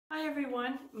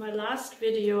everyone, my last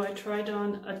video I tried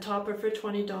on a topper for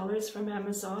 $20 from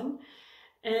Amazon,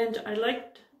 and I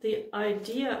liked the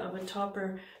idea of a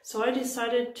topper, so I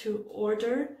decided to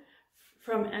order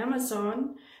from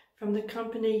Amazon from the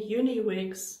company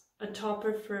Uniwigs a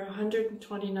topper for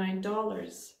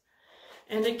 $129,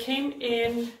 and it came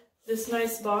in this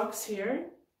nice box here,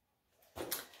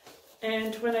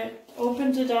 and when I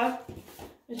opened it up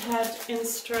it had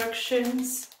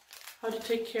instructions how to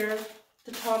take care of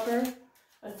the topper,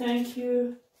 a thank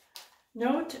you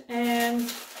note, and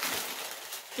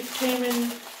it came in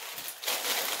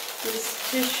this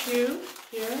tissue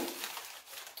here,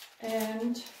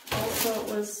 and also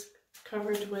it was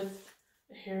covered with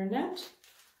a hairnet,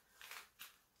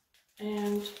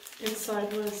 and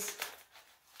inside was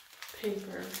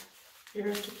paper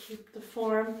here to keep the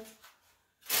form.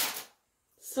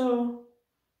 So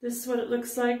this is what it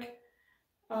looks like.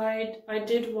 I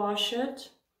did wash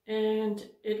it, and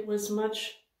it was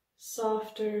much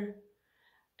softer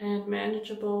and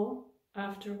manageable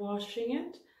after washing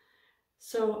it.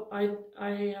 So I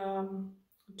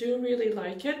do really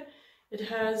like it. It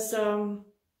has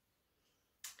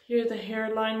here the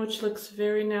hairline, which looks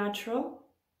very natural,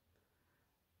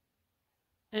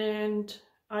 and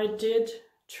I did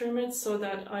trim it so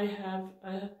that I have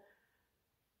a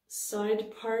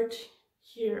side part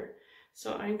here.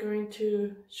 So I'm going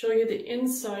to show you the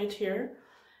inside here.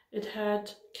 It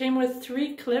came with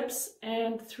 3 clips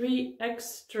and 3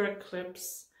 extra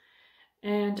clips,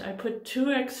 and I put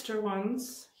 2 extra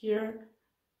ones here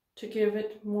to give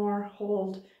it more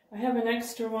hold. I have an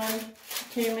extra one,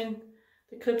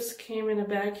 the clips came in a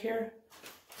bag here,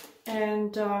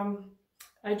 and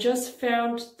I just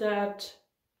found that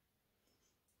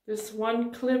this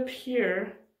one clip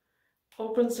here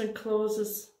opens and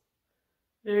closes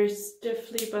very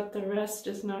stiffly, but the rest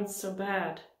is not so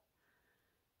bad.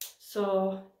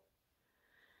 So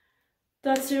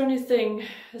that's the only thing.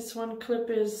 This one clip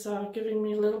is giving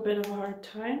me a little bit of a hard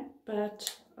time,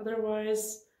 but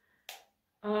otherwise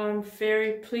I'm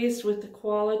very pleased with the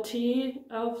quality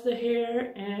of the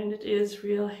hair, and it is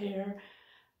real hair,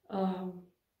 and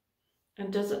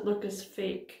doesn't look as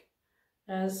fake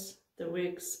as the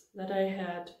wigs that I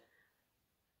had,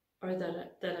 or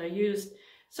that I used.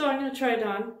 So I'm going to try it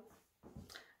on,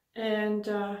 and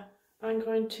I'm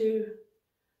going to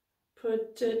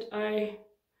put it, I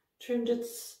trimmed it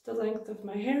the length of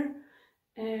my hair,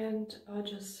 and I'll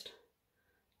just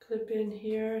clip in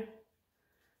here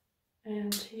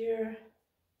and here,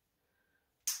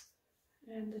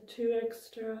 and the 2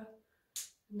 extra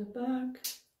in the back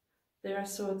there,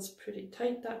 so it's pretty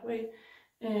tight that way.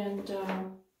 And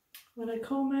when I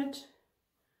comb it,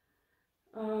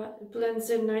 it blends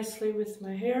in nicely with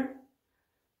my hair,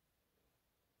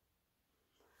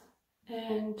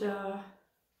 and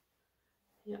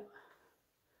yeah,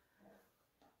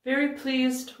 very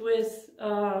pleased with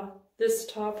this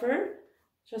topper.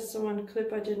 Just the one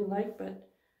clip I didn't like, but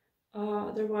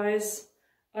otherwise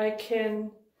I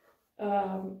can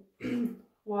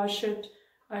wash it,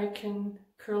 I can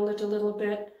curl it a little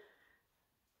bit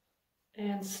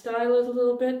and style it a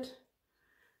little bit.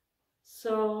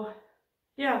 So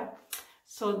yeah,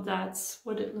 so that's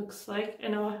what it looks like,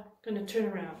 and I'm going to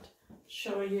turn around,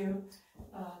 show you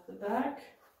the back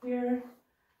here,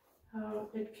 how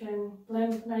it can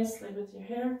blend nicely with your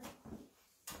hair.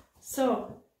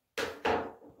 So I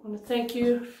want to thank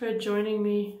you for joining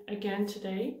me again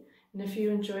today, and if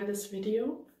you enjoy this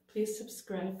video, please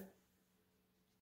subscribe.